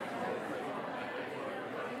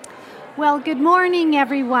Well, good morning,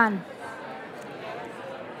 everyone.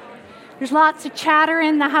 There's lots of chatter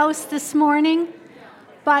in the house this morning,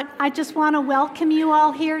 but I just want to welcome you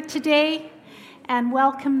all here today and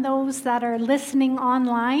welcome those that are listening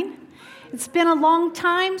online. It's been a long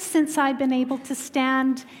time since I've been able to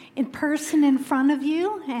stand in person in front of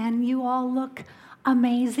you, and you all look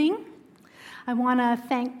amazing. I want to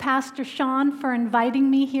thank Pastor Sean for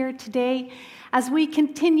inviting me here today as we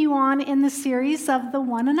continue on in the series of the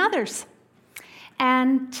One Another's.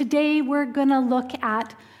 And today we're going to look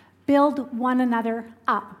at build one another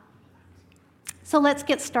up. So let's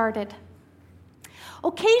get started.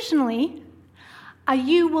 Occasionally, a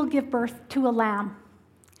ewe will give birth to a lamb.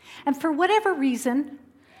 And for whatever reason,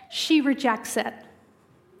 she rejects it.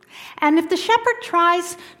 And if the shepherd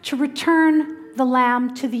tries to return the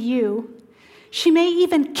lamb to the ewe, she may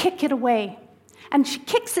even kick it away. And she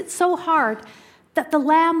kicks it so hard that the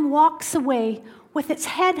lamb walks away with its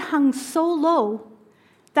head hung so low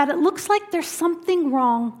that it looks like there's something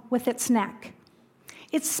wrong with its neck.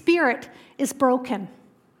 Its spirit is broken.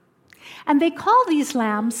 And they call these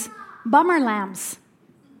lambs bummer lambs.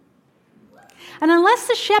 And unless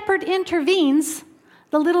the shepherd intervenes,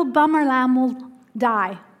 the little bummer lamb will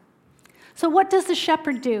die. So what does the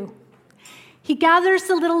shepherd do? He gathers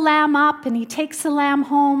the little lamb up and he takes the lamb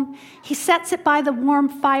home. He sets it by the warm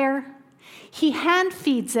fire. He hand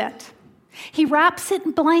feeds it. He wraps it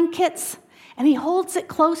in blankets and he holds it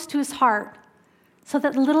close to his heart so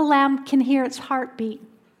that the little lamb can hear its heartbeat.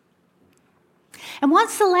 And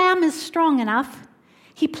once the lamb is strong enough,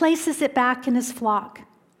 he places it back in his flock.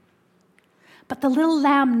 But the little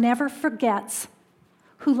lamb never forgets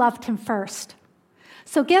who loved him first.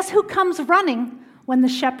 So guess who comes running when the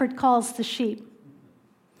shepherd calls the sheep?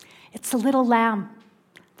 It's the little lamb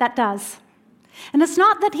that does. And it's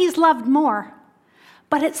not that he's loved more,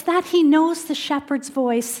 but it's that he knows the shepherd's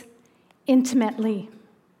voice intimately.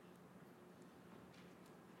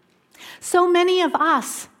 So many of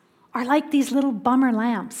us are like these little bummer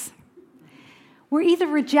lambs. We're either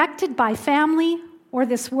rejected by family or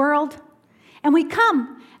this world, and we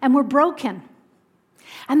come and we're broken.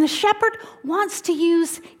 And the shepherd wants to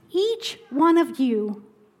use each one of you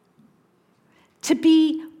to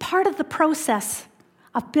be part of the process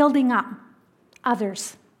of building up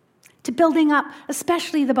others, to building up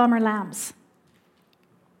especially the bummer lambs.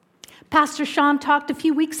 Pastor Sean talked a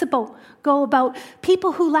few weeks ago about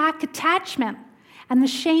people who lack attachment and the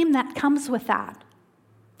shame that comes with that.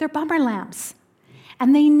 They're bummer lambs,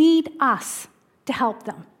 and they need us to help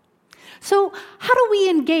them. So how do we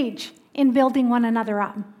engage in building one another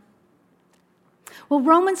up? Well,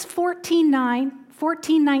 Romans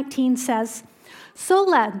 14:19 says, "So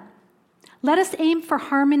let us aim for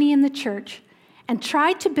harmony in the church and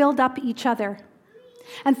try to build up each other."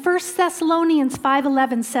 And 1 Thessalonians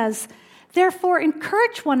 5:11 says, "Therefore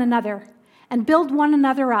encourage one another and build one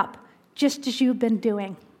another up, just as you've been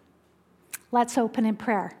doing." Let's open in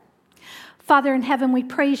prayer. Father in heaven, we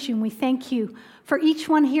praise you and we thank you for each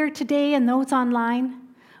one here today and those online.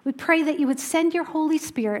 We pray that you would send your Holy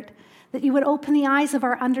Spirit, that you would open the eyes of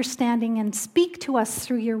our understanding and speak to us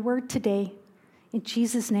through your word today. In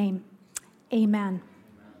Jesus' name, amen.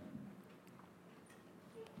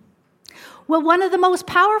 Well, one of the most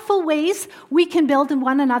powerful ways we can build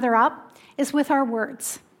one another up is with our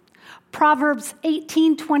words. Proverbs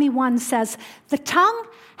 18:21 says, "The tongue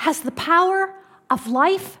has the power of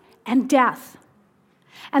life and death,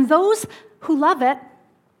 and those who love it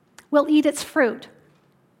will eat its fruit."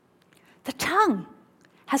 The tongue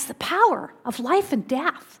has the power of life and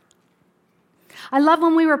death. I love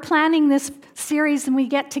when we were planning this series and we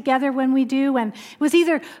get together when we do, and it was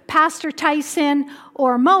either Pastor Tyson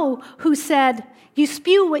or Mo who said, "You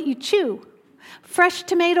spew what you chew. Fresh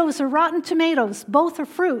tomatoes or rotten tomatoes, both are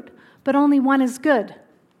fruit, but only one is good."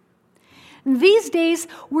 And these days,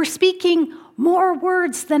 we're speaking more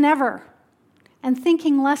words than ever and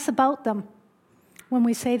thinking less about them when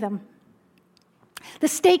we say them. The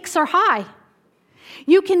stakes are high.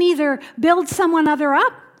 You can either build someone other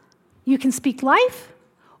up, you can speak life,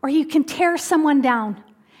 or you can tear someone down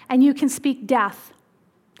and you can speak death.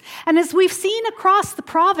 And as we've seen across the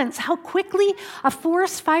province how quickly a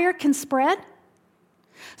forest fire can spread,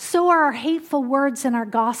 so are our hateful words and our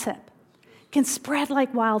gossip can spread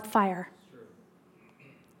like wildfire.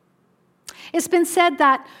 It's been said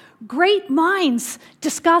that great minds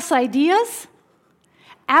discuss ideas,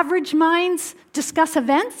 average minds discuss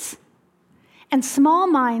events, and small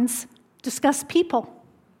minds discuss people.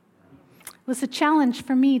 It was a challenge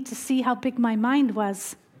for me to see how big my mind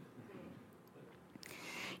was.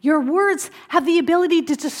 Your words have the ability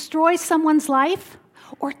to destroy someone's life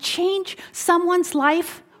or change someone's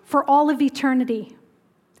life for all of eternity.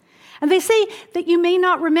 And they say that you may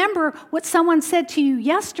not remember what someone said to you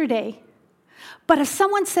yesterday, but if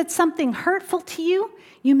someone said something hurtful to you,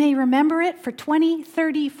 you may remember it for 20,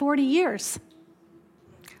 30, 40 years.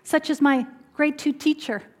 Such as my grade 2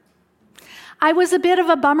 teacher. I was a bit of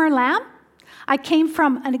a bummer lamb. I came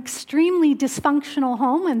from an extremely dysfunctional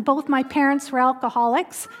home, and both my parents were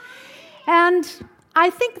alcoholics. And I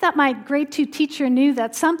think that my grade 2 teacher knew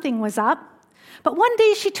that something was up. But one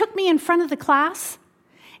day she took me in front of the class,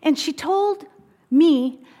 and she told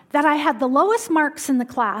me that I had the lowest marks in the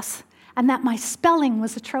class and that my spelling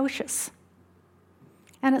was atrocious.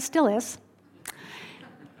 And it still is.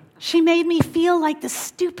 She made me feel like the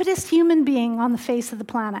stupidest human being on the face of the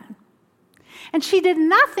planet. And she did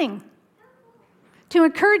nothing to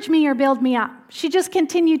encourage me or build me up. She just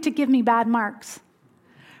continued to give me bad marks.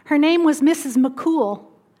 Her name was Mrs. McCool,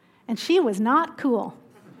 and she was not cool.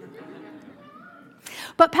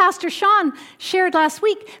 But Pastor Sean shared last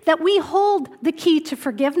week that we hold the key to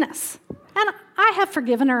forgiveness. And I have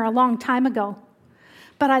forgiven her a long time ago.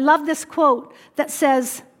 But I love this quote that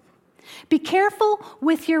says, "Be careful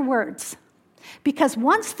with your words, because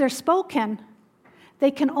once they're spoken,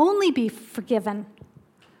 they can only be forgiven,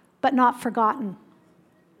 but not forgotten."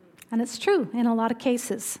 And it's true in a lot of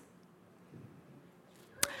cases.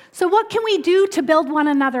 So what can we do to build one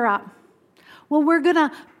another up? Well, we're going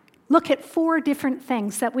to look at 4 different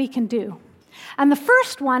things that we can do. And the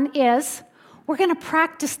first one is we're going to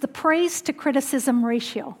practice the praise to criticism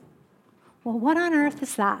ratio. Well, what on earth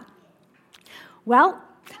is that? Well,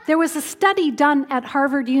 there was a study done at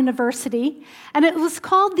Harvard University, and it was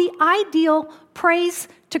called the ideal praise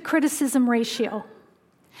to criticism ratio.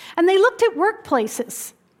 And they looked at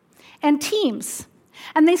workplaces and teams,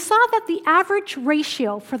 and they saw that the average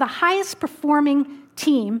ratio for the highest performing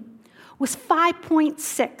team was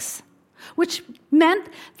 5.6, which meant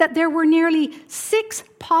that there were nearly 6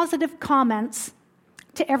 positive comments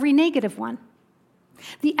to every negative one.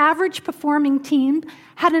 The average performing team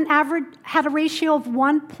had a ratio of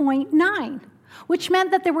 1.9, which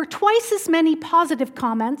meant that there were twice as many positive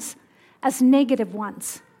comments as negative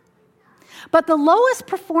ones. But the lowest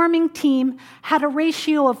performing team had a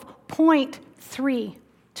ratio of 0.3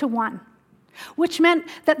 to 1, which meant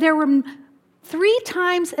that there were 3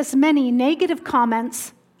 times as many negative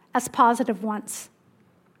comments as positive ones.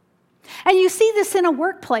 And you see this in a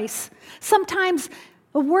workplace. Sometimes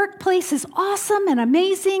a workplace is awesome and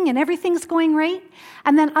amazing and everything's going right,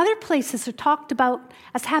 and then other places are talked about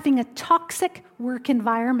as having a toxic work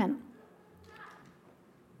environment.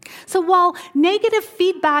 So while negative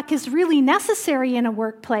feedback is really necessary in a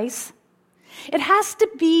workplace, it has to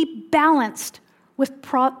be balanced with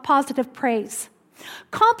positive praise.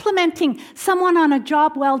 Complimenting someone on a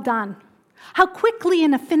job well done, how quickly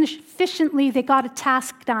and efficiently they got a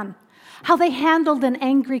task done, how they handled an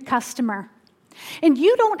angry customer. And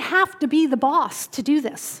you don't have to be the boss to do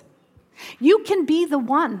this. You can be the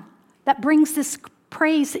one that brings this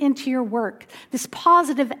praise into your work, this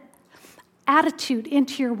positive attitude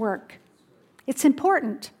into your work. It's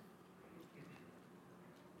important.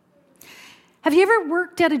 Have you ever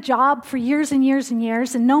worked at a job for years and years and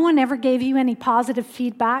years and no one ever gave you any positive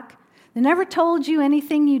feedback? They never told you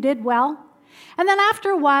anything you did well? And then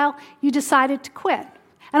after a while, you decided to quit.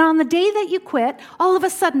 And on the day that you quit, all of a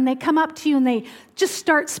sudden they come up to you and they just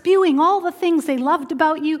start spewing all the things they loved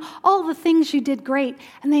about you, all the things you did great,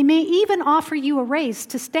 and they may even offer you a raise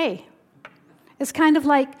to stay. It's kind of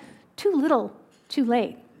like too little, too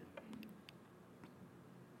late.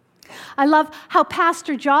 I love how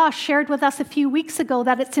Pastor Josh shared with us a few weeks ago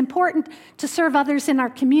that it's important to serve others in our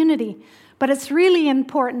community, but it's really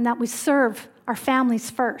important that we serve our families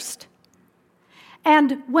first.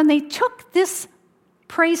 And when they took this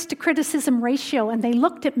praise to criticism ratio and they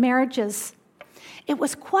looked at marriages, it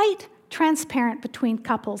was quite transparent between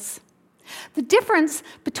couples. The difference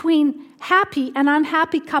between happy and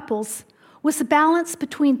unhappy couples was the balance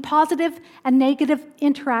between positive and negative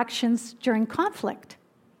interactions during conflict.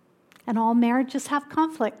 And all marriages have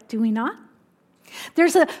conflict, do we not?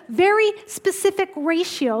 There's a very specific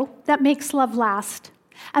ratio that makes love last.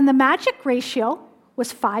 And the magic ratio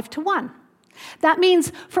was 5-1. That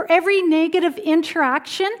means for every negative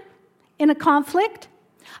interaction in a conflict,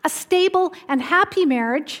 a stable and happy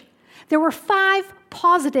marriage, there were 5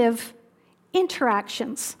 positive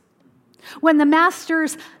interactions. When the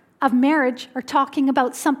masters of marriage are talking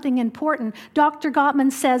about something important, Dr.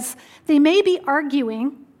 Gottman says they may be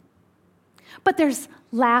arguing, but there's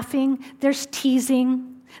laughing, there's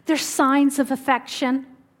teasing, there's signs of affection,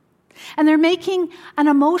 and they're making an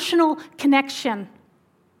emotional connection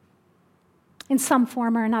in some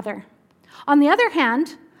form or another. On the other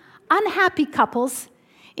hand, unhappy couples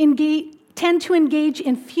tend to engage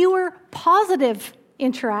in fewer positive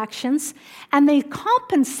interactions, and they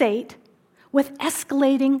compensate with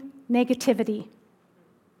escalating negativity.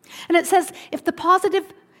 And it says if the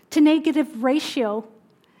positive to negative ratio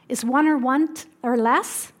is 1 or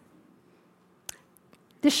less,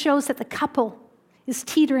 this shows that the couple is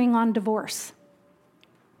teetering on divorce.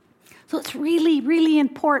 So it's really, really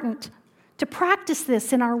important to practice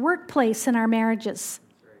this in our workplace and our marriages.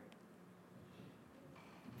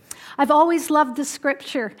 I've always loved the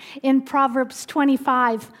scripture in Proverbs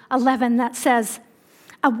 25:11 that says,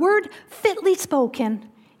 "A word fitly spoken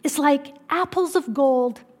is like apples of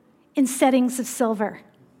gold in settings of silver."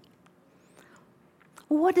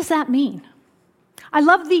 What does that mean? I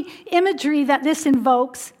love the imagery that this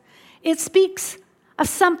invokes. It speaks of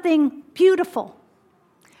something beautiful,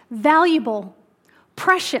 valuable,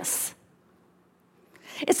 precious.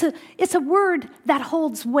 It's a word that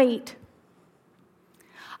holds weight.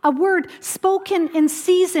 A word spoken in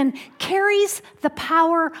season carries the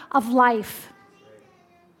power of life.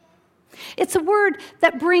 It's a word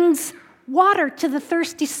that brings water to the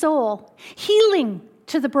thirsty soul, healing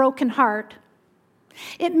to the broken heart.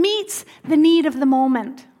 It meets the need of the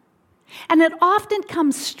moment. And it often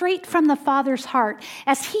comes straight from the Father's heart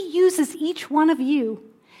as He uses each one of you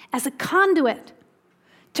as a conduit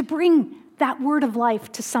to bring that word of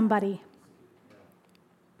life to somebody.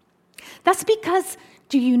 That's because,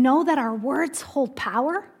 do you know that our words hold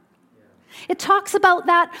power? It talks about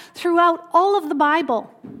that throughout all of the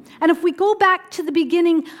Bible. And if we go back to the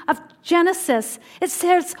beginning of Genesis, it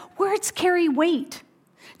says words carry weight.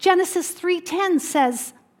 Genesis 3:10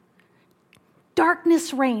 says,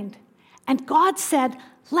 "Darkness reigned, and God said,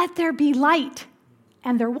 'Let there be light,'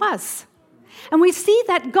 and there was." And we see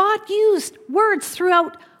that God used words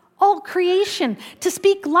throughout all creation to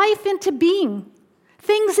speak life into being,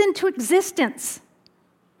 things into existence.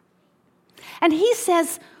 And He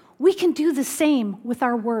says we can do the same with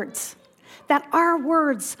our words, that our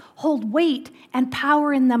words hold weight and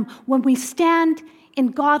power in them when we stand in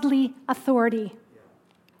godly authority.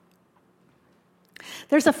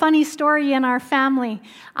 There's a funny story in our family.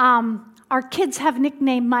 Our kids have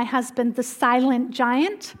nicknamed my husband the Silent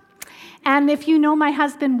Giant. And if you know my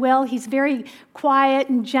husband, Will, he's very quiet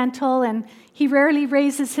and gentle, and he rarely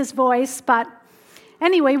raises his voice. But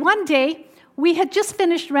anyway, one day, we had just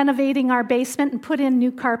finished renovating our basement and put in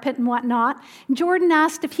new carpet and whatnot. And Jordan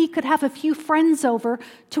asked if he could have a few friends over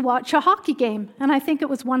to watch a hockey game. And I think it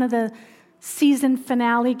was one of the season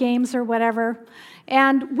finale games or whatever.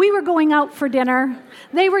 And we were going out for dinner.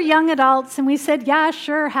 They were young adults, and we said, yeah,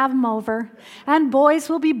 sure, have them over. And boys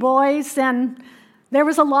will be boys, and there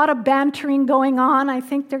was a lot of bantering going on. I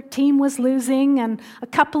think their team was losing, and a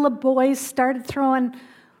couple of boys started throwing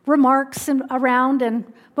remarks around,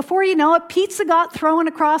 and before you know it, pizza got thrown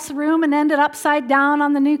across the room and ended upside down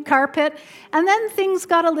on the new carpet, and then things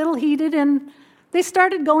got a little heated, and they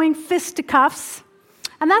started going fisticuffs.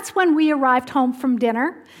 And that's when we arrived home from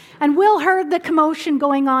dinner. And Will heard the commotion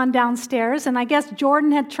going on downstairs, and I guess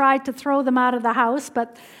Jordan had tried to throw them out of the house,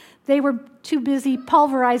 but they were too busy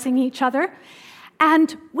pulverizing each other.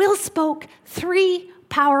 And Will spoke 3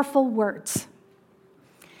 powerful words.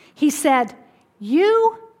 He said,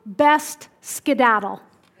 "You best skedaddle."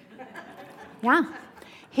 Yeah,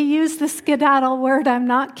 he used the skedaddle word, I'm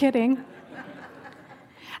not kidding.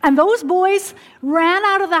 And those boys ran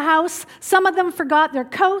out of the house. Some of them forgot their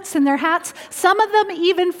coats and their hats. Some of them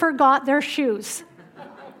even forgot their shoes.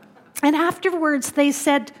 And afterwards, they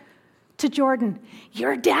said to Jordan,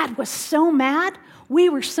 "Your dad was so mad, we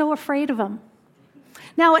were so afraid of him."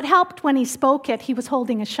 Now, it helped when he spoke it. He was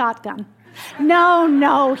holding a shotgun.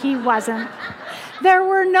 No, he wasn't. There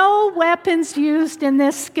were no weapons used in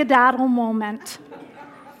this skedaddle moment.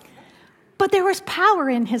 But there was power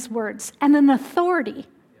in his words and an authority.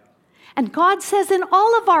 And God says in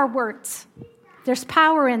all of our words, there's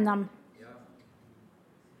power in them.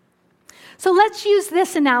 So let's use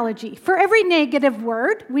this analogy. For every negative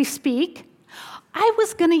word we speak, I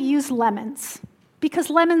was going to use lemons because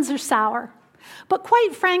lemons are sour. But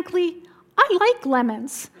quite frankly, I like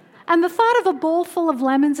lemons. And the thought of a bowl full of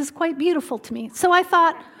lemons is quite beautiful to me. So I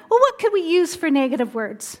thought, well, what could we use for negative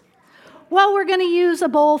words? Well, we're going to use a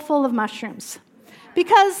bowl full of mushrooms.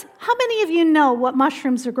 Because how many of you know what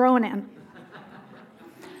mushrooms are grown in?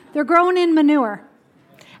 They're grown in manure.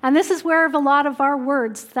 And this is where a lot of our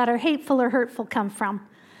words that are hateful or hurtful come from.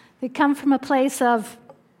 They come from a place of,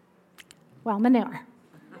 well, manure.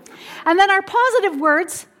 And then our positive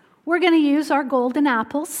words, we're going to use our golden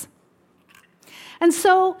apples. And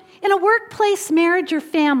so in a workplace, marriage, or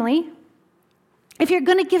family, if you're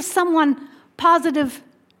going to give someone positive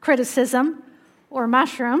criticism or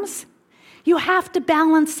mushrooms. You have to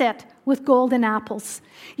balance it with golden apples.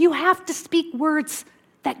 You have to speak words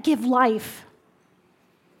that give life.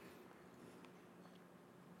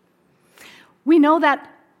 We know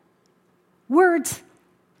that words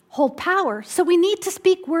hold power, so we need to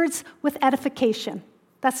speak words with edification.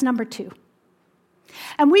 That's number 2.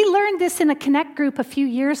 And we learned this in a Connect group a few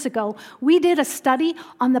years ago. We did a study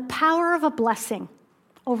on the power of a blessing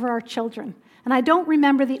over our children. And I don't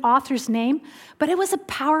remember the author's name, but it was a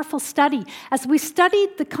powerful study as we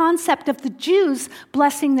studied the concept of the Jews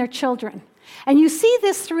blessing their children. And you see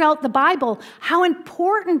this throughout the Bible, how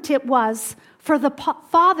important it was for the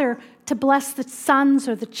father to bless the sons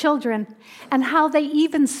or the children, and how they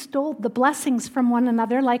even stole the blessings from one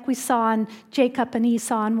another, like we saw in Jacob and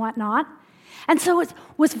Esau and whatnot. And so it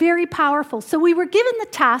was very powerful. So we were given the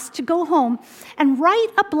task to go home and write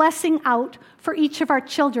a blessing out for each of our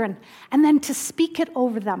children, and then to speak it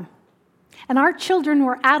over them. And our children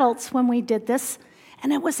were adults when we did this,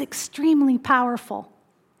 and it was extremely powerful.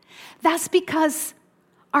 That's because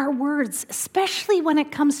our words, especially when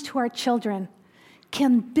it comes to our children,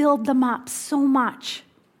 can build them up so much,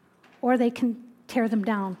 or they can tear them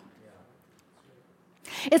down.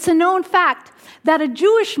 It's a known fact that a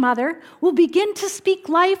Jewish mother will begin to speak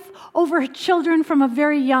life over her children from a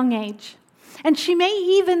very young age. And she may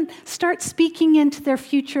even start speaking into their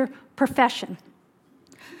future profession.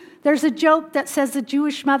 There's a joke that says a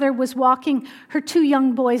Jewish mother was walking her 2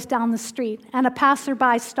 young boys down the street, and a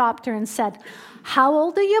passerby stopped her and said, "How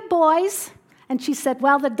old are your boys?" And she said,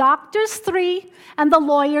 "Well, the doctor's 3 and the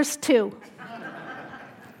lawyer's 2.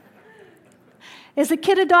 Is the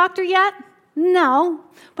kid a doctor yet? No,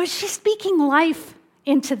 but she's speaking life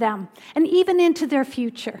into them and even into their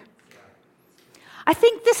future. I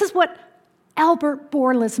think this is what Albert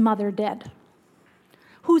Bourla's mother did.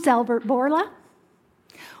 Who's Albert Bourla?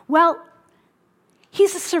 Well,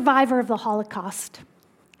 he's a survivor of the Holocaust.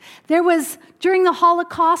 During the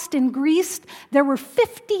Holocaust in Greece, there were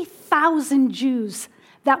 50,000 Jews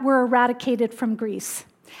that were eradicated from Greece,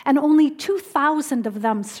 and only 2,000 of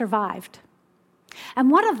them survived.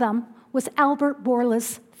 And one of them was Albert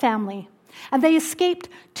Bourla's family, and they escaped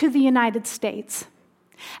to the United States.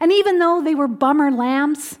 And even though they were bummer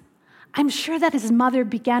lambs, I'm sure that his mother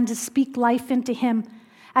began to speak life into him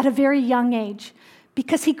at a very young age,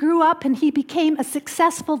 because he grew up and he became a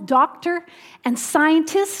successful doctor and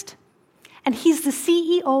scientist, and he's the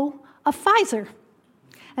CEO of Pfizer.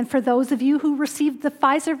 And for those of you who received the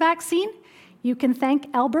Pfizer vaccine, you can thank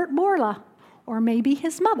Albert Bourla, or maybe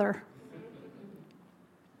his mother.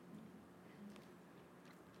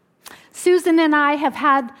 Susan and I have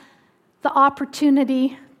had the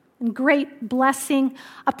opportunity and great blessing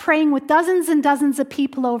of praying with dozens and dozens of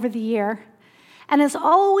people over the year. And it's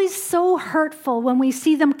always so hurtful when we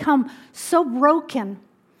see them come so broken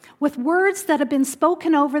with words that have been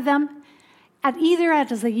spoken over them either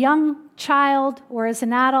as a young child or as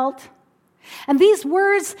an adult. And these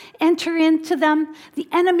words enter into them. The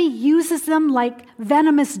enemy uses them like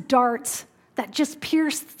venomous darts that just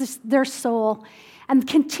pierce their soul and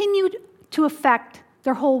continue to affect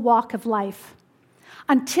their whole walk of life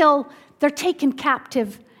until they're taken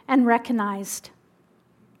captive and recognized.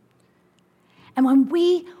 And when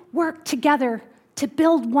we work together to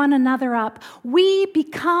build one another up, we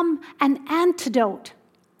become an antidote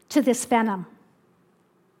to this venom.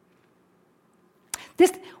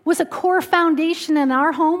 This was a core foundation in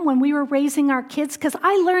our home when we were raising our kids, because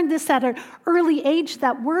I learned this at an early age,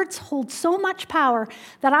 that words hold so much power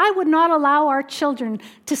that I would not allow our children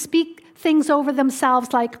to speak things over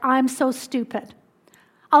themselves like, "I'm so stupid.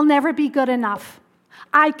 I'll never be good enough.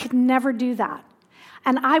 I could never do that."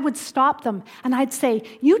 And I would stop them, and I'd say,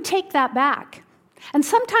 "You take that back." And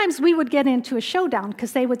sometimes we would get into a showdown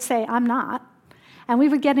because they would say, "I'm not." And we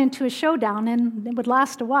would get into a showdown, and it would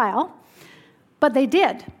last a while. But they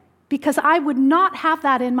did, because I would not have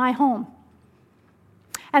that in my home.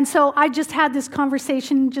 And so I just had this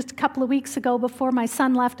conversation just a couple of weeks ago before my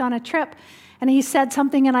son left on a trip, and he said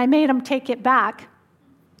something, and I made him take it back.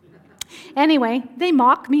 Anyway, they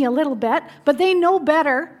mock me a little bit, but they know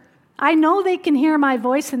better. I know they can hear my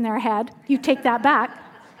voice in their head. "You take that back."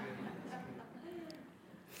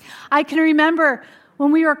 I can remember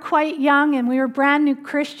when we were quite young and we were brand new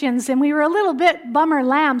Christians and we were a little bit bummer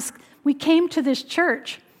lambs. We came to this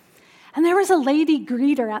church, and there was a lady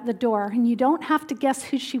greeter at the door, and you don't have to guess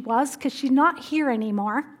who she was because she's not here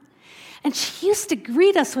anymore. And she used to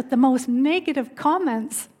greet us with the most negative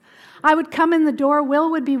comments. I would come in the door, Will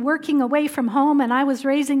would be working away from home, and I was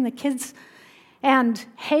raising the kids and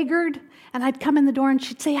haggard, and I'd come in the door and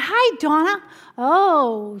she'd say, "Hi, Donna."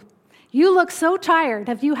 "Oh, You look so tired.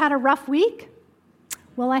 Have you had a rough week?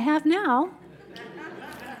 Well, I have now.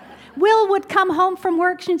 Will would come home from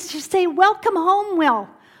work and she'd say, welcome home, Will.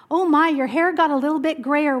 Oh my, your hair got a little bit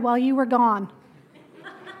grayer while you were gone.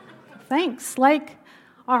 Thanks. Like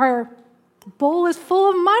our bowl is full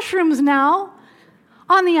of mushrooms now.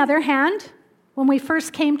 On the other hand, when we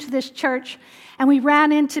first came to this church and we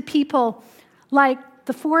ran into people like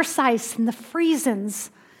the Forsyths and the Friesens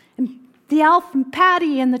and the Alf and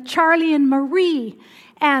Patty and the Charlie and Marie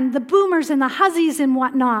and the Boomers and the Huzzies and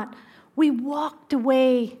whatnot, we walked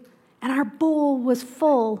away and our bowl was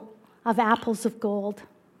full of apples of gold.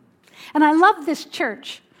 And I love this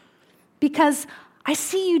church because I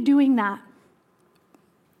see you doing that.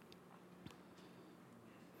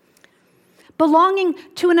 Belonging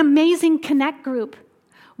to an amazing Connect group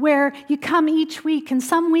where you come each week, and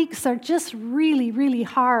some weeks are just really, really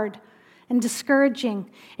hard and discouraging.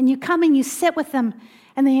 And you come and you sit with them,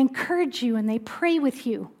 and they encourage you and they pray with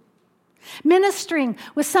you. Ministering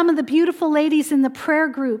with some of the beautiful ladies in the prayer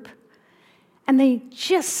group, and they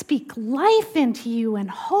just speak life into you and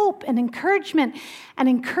hope and encouragement and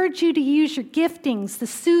encourage you to use your giftings, the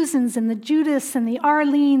Susans and the Judiths and the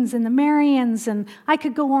Arlenes and the Marians, and I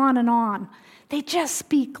could go on and on. They just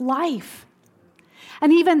speak life.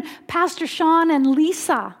 And even Pastor Sean and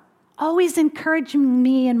Lisa, always encouraging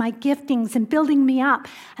me in my giftings and building me up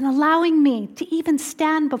and allowing me to even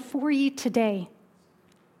stand before you today.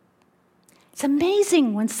 It's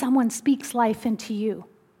amazing when someone speaks life into you.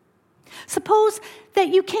 Suppose that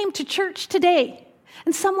you came to church today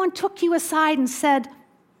and someone took you aside and said,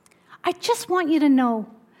 I just want you to know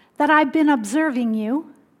that I've been observing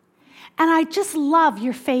you and I just love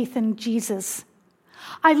your faith in Jesus.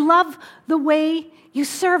 I love the way you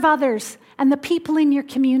serve others and the people in your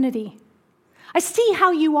community. I see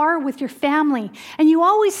how you are with your family and you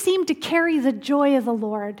always seem to carry the joy of the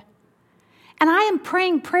Lord. And I am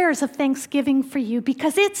praying prayers of thanksgiving for you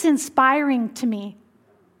because it's inspiring to me.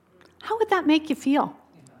 How would that make you feel?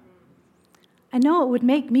 I know it would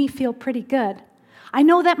make me feel pretty good. I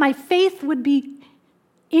know that my faith would be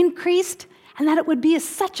increased and that it would be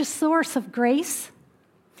such a source of grace.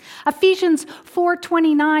 Ephesians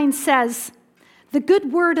 4:29 says, the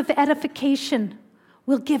good word of edification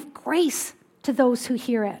will give grace to those who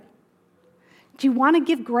hear it. Do you want to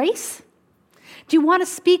give grace? Do you want to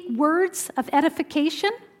speak words of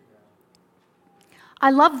edification? I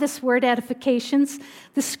love this word, edifications.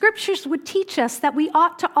 The scriptures would teach us that we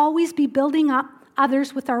ought to always be building up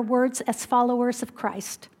others with our words as followers of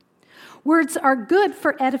Christ. Words are good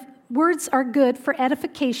for edification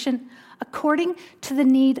according to the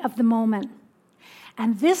need of the moment.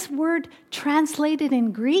 And this word translated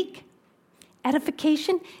in Greek,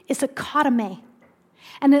 edification, is akotame.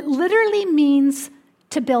 And it literally means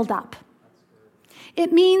to build up.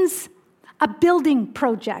 It means a building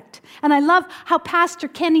project. And I love how Pastor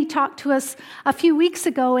Kenny talked to us a few weeks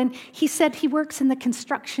ago, and he said he works in the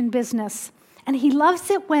construction business. And he loves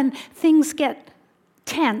it when things get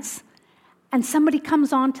tense and somebody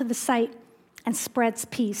comes onto the site and spreads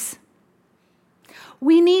peace.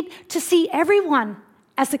 We need to see everyone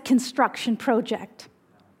as a construction project.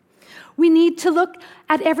 We need to look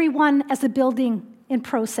at everyone as a building in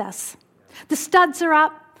process. The studs are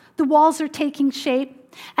up, the walls are taking shape,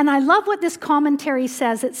 and I love what this commentary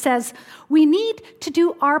says. It says, we need to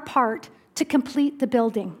do our part to complete the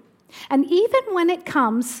building. And even when it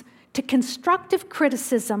comes to constructive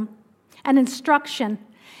criticism and instruction,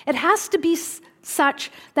 it has to be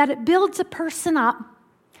such that it builds a person up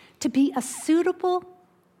to be a suitable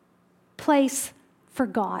place for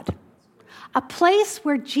God. A place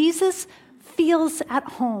where Jesus feels at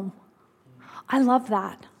home. I love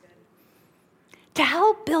that. To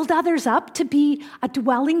help build others up to be a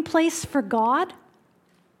dwelling place for God.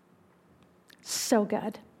 So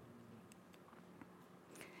good.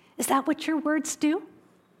 Is that what your words do?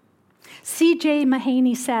 C.J.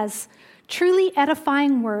 Mahaney says, truly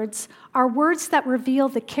edifying words are words that reveal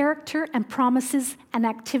the character and promises and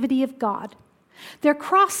activity of God. They're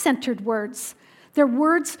cross-centered words. They're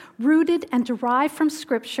words rooted and derived from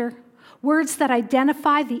Scripture, words that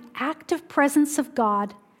identify the active presence of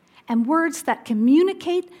God, and words that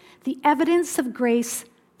communicate the evidence of grace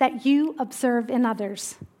that you observe in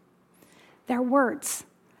others. They're words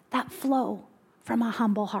that flow from a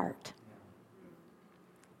humble heart.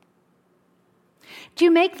 Do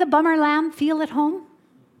you make the Bummer Lamb feel at home?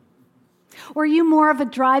 Or are you more of a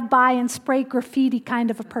drive-by and spray graffiti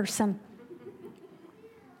kind of a person?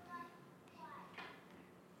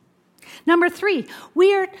 Number 3,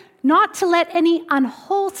 we are not to let any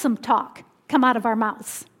unwholesome talk come out of our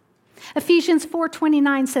mouths. Ephesians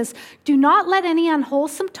 4:29 says, "Do not let any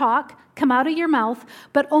unwholesome talk come out of your mouth,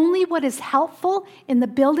 but only what is helpful in the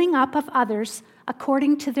building up of others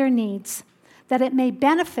according to their needs, that it may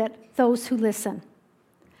benefit those who listen."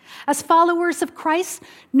 As followers of Christ,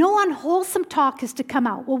 no unwholesome talk is to come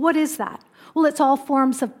out. Well, what is that? Well, it's all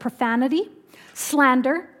forms of profanity,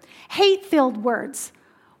 slander, hate-filled words,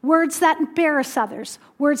 words that embarrass others,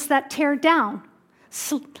 words that tear down.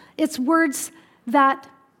 It's words that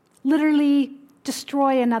literally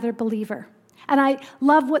destroy another believer. And I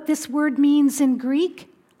love what this word means in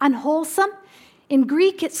Greek, unwholesome. In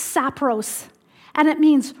Greek, it's sapros, and it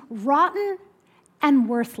means rotten and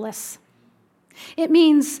worthless. It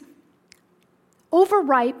means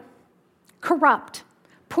overripe, corrupt,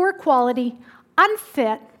 poor quality,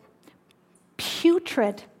 unfit,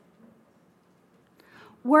 putrid.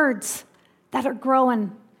 Words that are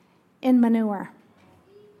growing in manure.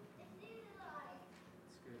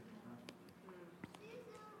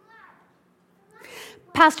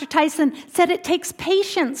 Pastor Tyson said it takes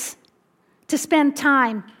patience to spend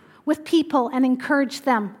time with people and encourage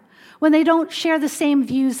them when they don't share the same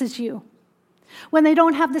views as you, when they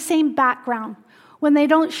don't have the same background, when they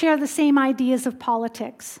don't share the same ideas of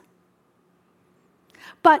politics.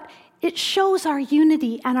 But it shows our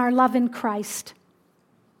unity and our love in Christ.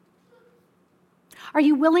 Are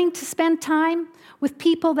you willing to spend time with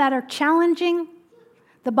people that are challenging,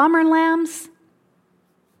 the bummer lambs?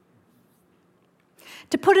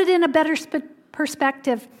 To put it in a better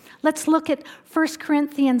perspective, let's look at 1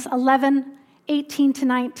 Corinthians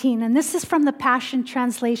 11:18-19. And this is from the Passion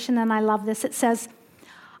Translation, and I love this. It says,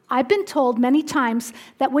 "I've been told many times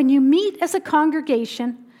that when you meet as a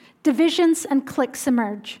congregation, divisions and cliques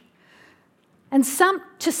emerge. And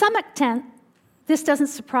to some extent, this doesn't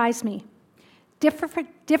surprise me.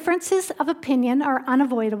 Differences of opinion are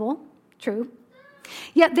unavoidable, true.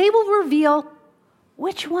 Yet they will reveal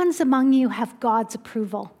which ones among you have God's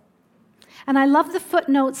approval." And I love the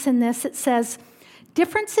footnotes in this. It says,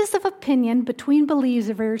 "Differences of opinion between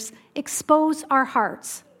believers expose our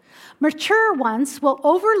hearts. Mature ones will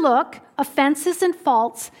overlook offenses and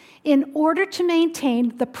faults in order to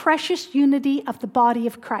maintain the precious unity of the body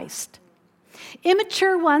of Christ.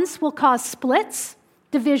 Immature ones will cause splits,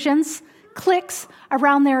 divisions, cliques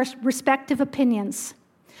around their respective opinions.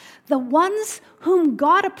 The ones whom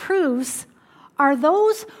God approves are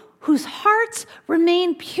those whose hearts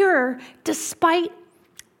remain pure despite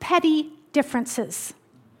petty differences."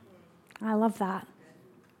 I love that.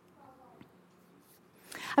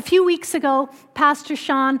 A few weeks ago, Pastor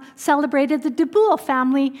Sean celebrated the Dubois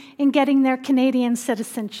family in getting their Canadian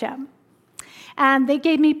citizenship. And they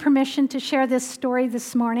gave me permission to share this story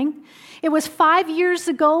this morning. It was 5 years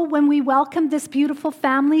ago when we welcomed this beautiful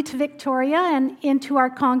family to Victoria and into our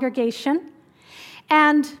congregation.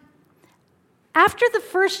 And after the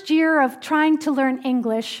first year of trying to learn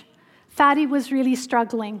English, Fatty was really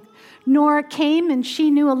struggling. Nora came and she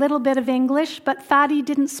knew a little bit of English, but Fatty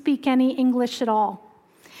didn't speak any English at all.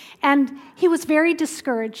 And he was very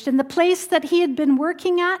discouraged. And the place that he had been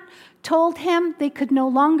working at told him they could no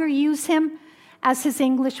longer use him as his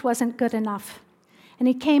English wasn't good enough. And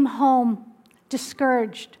he came home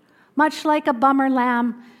discouraged, much like a bummer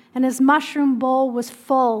lamb, and his mushroom bowl was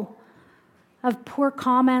full of poor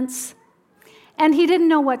comments. And he didn't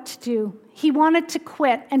know what to do. He wanted to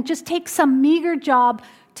quit and just take some meager job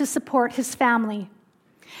to support his family.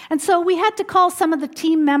 And so we had to call some of the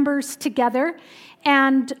team members together.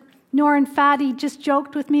 And Nora and Fatty just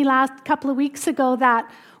joked with me last couple of weeks ago that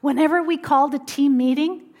whenever we called a team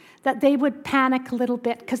meeting, that they would panic a little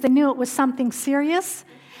bit because they knew it was something serious.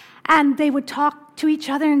 And they would talk to each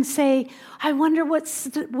other and say, "I wonder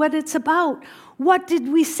what it's about. What did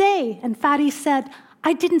we say?" And Fatty said,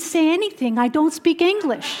 "I didn't say anything. I don't speak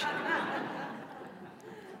English."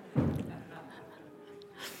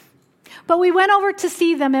 But we went over to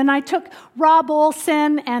see them, and I took Rob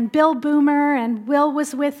Olson and Bill Boomer, and Will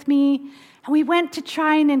was with me, and we went to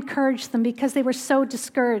try and encourage them because they were so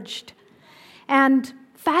discouraged. And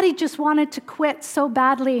Fatty just wanted to quit so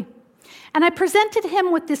badly. And I presented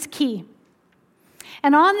him with this key.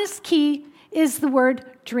 And on this key is the word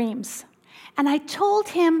dreams. And I told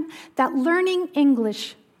him that learning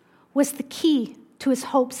English was the key to his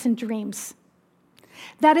hopes and dreams.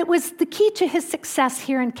 That it was the key to his success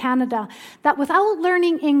here in Canada. That without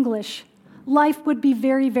learning English, life would be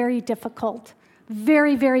very, very difficult,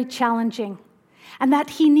 very, very challenging. And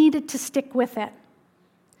that he needed to stick with it.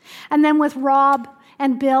 And then with Rob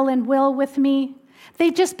and Bill and Will with me, they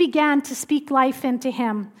just began to speak life into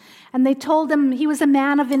him. And they told him he was a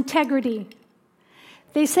man of integrity.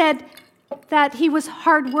 They said that he was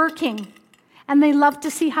hardworking And they loved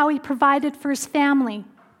to see how he provided for his family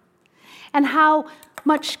and how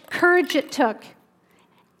much courage it took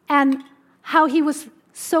and how he was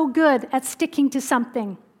so good at sticking to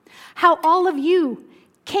something. How all of you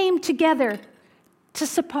came together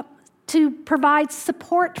to provide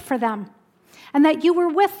support for them, and that you were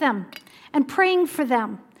with them and praying for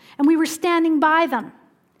them, and we were standing by them.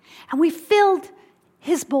 And we filled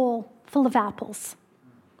his bowl full of apples.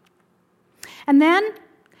 And then,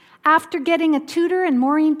 after getting a tutor and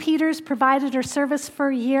Maureen Peters provided her service for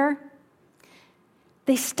a year,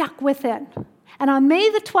 they stuck with it. And on May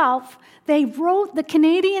the 12th, they wrote the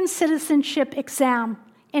Canadian citizenship exam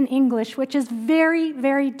in English, which is very,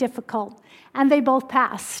 very difficult. And they both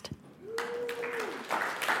passed.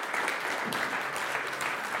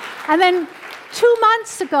 And then 2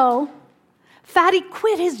 months ago, Fatty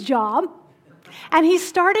quit his job, and he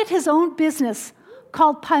started his own business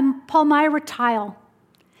called Palmyra Tile.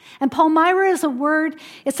 And Palmyra is a word,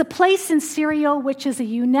 it's a place in Syria which is a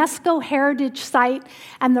UNESCO heritage site,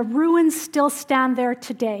 and the ruins still stand there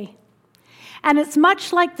today. And it's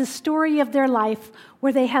much like the story of their life,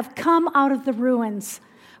 where they have come out of the ruins,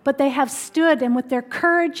 but they have stood, and with their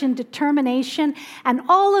courage and determination, and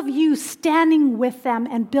all of you standing with them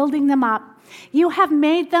and building them up, you have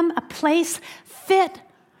made them a place fit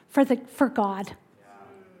for God.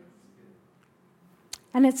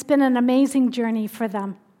 And it's been an amazing journey for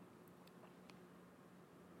them.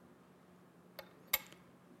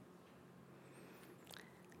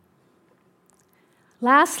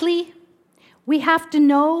 Lastly, we have to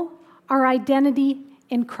know our identity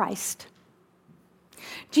in Christ.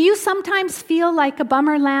 Do you sometimes feel like a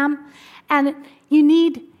bummer lamb and you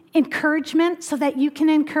need encouragement so that you can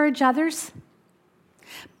encourage others?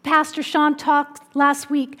 Pastor Sean talked last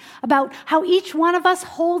week about how each one of us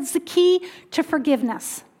holds the key to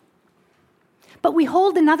forgiveness. But we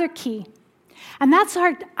hold another key, and that's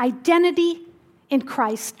our identity in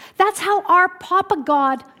Christ. That's how our Papa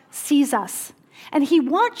God sees us. And he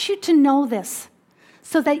wants you to know this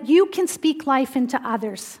so that you can speak life into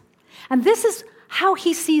others. And this is how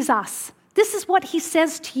he sees us. This is what he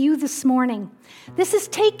says to you this morning. This is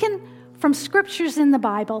taken from scriptures in the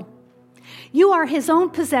Bible. You are his own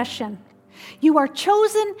possession. You are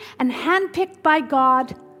chosen and handpicked by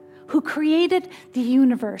God, who created the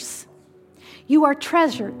universe. You are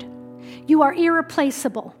treasured. You are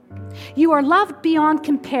irreplaceable. You are loved beyond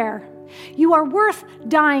compare. You are worth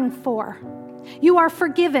dying for. You are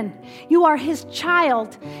forgiven. You are his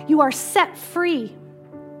child. You are set free.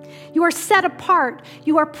 You are set apart.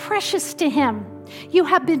 You are precious to him. You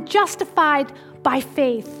have been justified by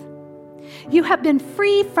faith. You have been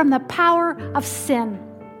free from the power of sin.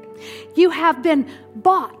 You have been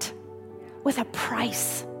bought with a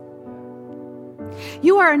price.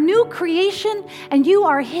 You are a new creation, and you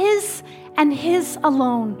are his and his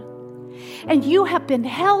alone. And you have been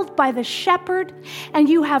held by the shepherd, and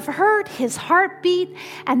you have heard his heartbeat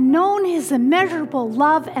and known his immeasurable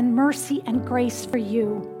love and mercy and grace for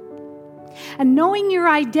you. And knowing your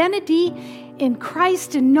identity in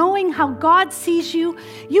Christ and knowing how God sees you,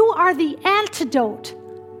 you are the antidote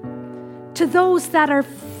to those that are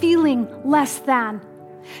feeling less than.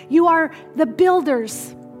 You are the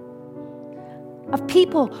builders of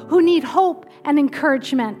people who need hope and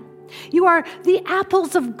encouragement. You are the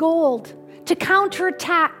apples of gold to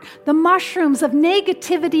counterattack the mushrooms of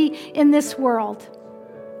negativity in this world.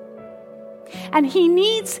 And he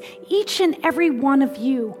needs each and every one of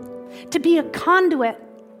you to be a conduit,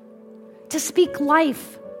 to speak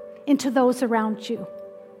life into those around you.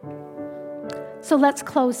 So let's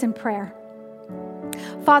close in prayer.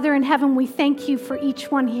 Father in heaven, we thank you for each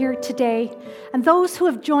one here today and those who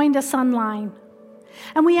have joined us online.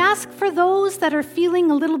 And we ask for those that are feeling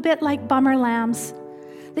a little bit like bummer lambs,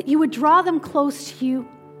 that you would draw them close to you,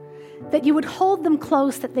 that you would hold them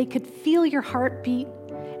close, that they could feel your heartbeat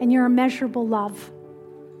and your immeasurable love.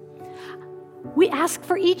 We ask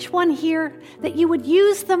for each one here that you would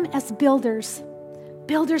use them as builders,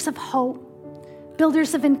 builders of hope,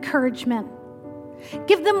 builders of encouragement.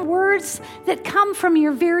 Give them words that come from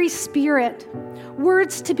your very spirit,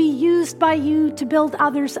 words to be used by you to build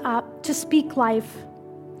others up, to speak life.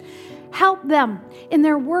 Help them in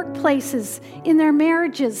their workplaces, in their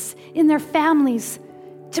marriages, in their families,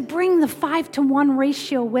 to bring the 5-to-1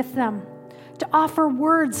 ratio with them, to offer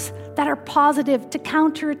words that are positive to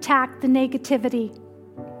counterattack the negativity.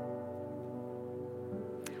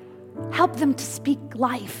 Help them to speak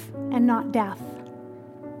life and not death.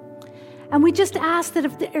 And we just ask that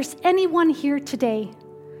if there's anyone here today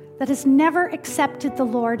that has never accepted the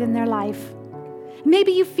Lord in their life,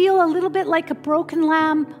 maybe you feel a little bit like a broken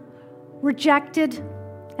lamb, rejected,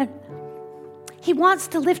 and He wants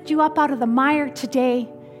to lift you up out of the mire today,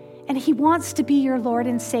 and He wants to be your Lord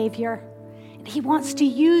and Savior. And He wants to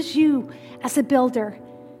use you as a builder.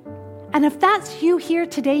 And if that's you here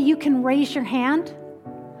today, you can raise your hand.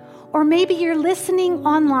 Or maybe you're listening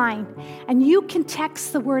online, and you can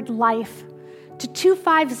text the word life to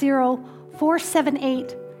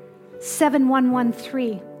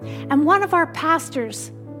 250-478-7113. And one of our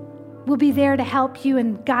pastors will be there to help you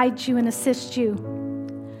and guide you and assist you.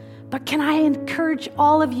 But can I encourage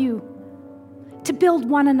all of you to build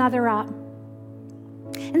one another up?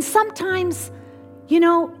 And sometimes,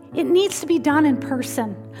 it needs to be done in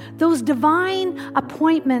person. Those divine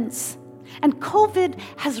appointments. And COVID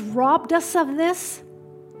has robbed us of this.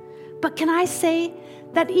 But can I say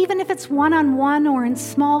that even if it's one-on-one or in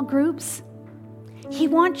small groups, He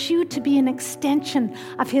wants you to be an extension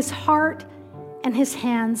of His heart and His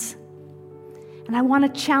hands. And I want to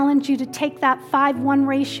challenge you to take that 5-1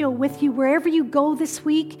 ratio with you wherever you go this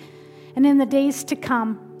week and in the days to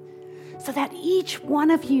come, so that each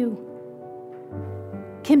one of you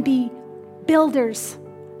can be builders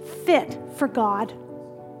fit for God.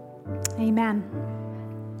 Amen.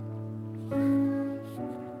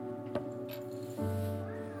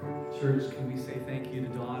 Church, can we say thank you to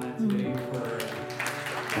Donna today for...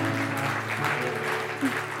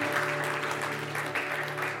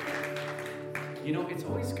 It's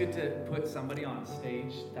always good to put somebody on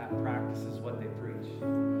stage that practices what they preach.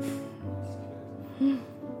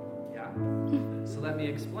 Yeah. So let me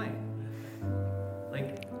explain.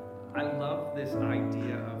 I love this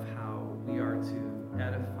idea of how we are to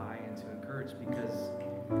edify and to encourage, because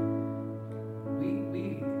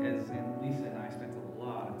we as in Lisa and I spent a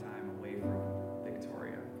lot of time away from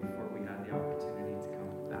Victoria before we had the opportunity to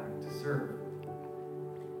come back to serve.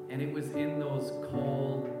 And it was in those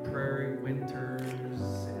cold prairie winters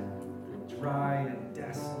and dry and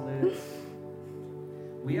desolate.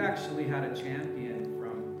 We actually had a champion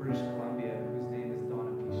from British Columbia whose name is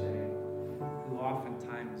Donna Pichet, who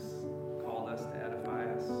oftentimes called us to edify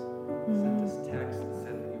us, sent us texts and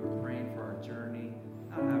said that you were praying for our journey,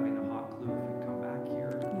 not having a hot clue if we'd come back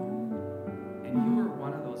here. And you were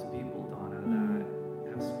one of those people, Donna, that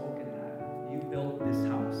have spoken that. You built this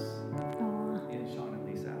house in Sean and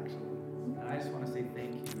Lisa, actually. And I just want to say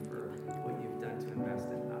thank you for what you've done to invest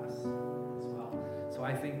in us as well. So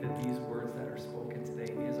I think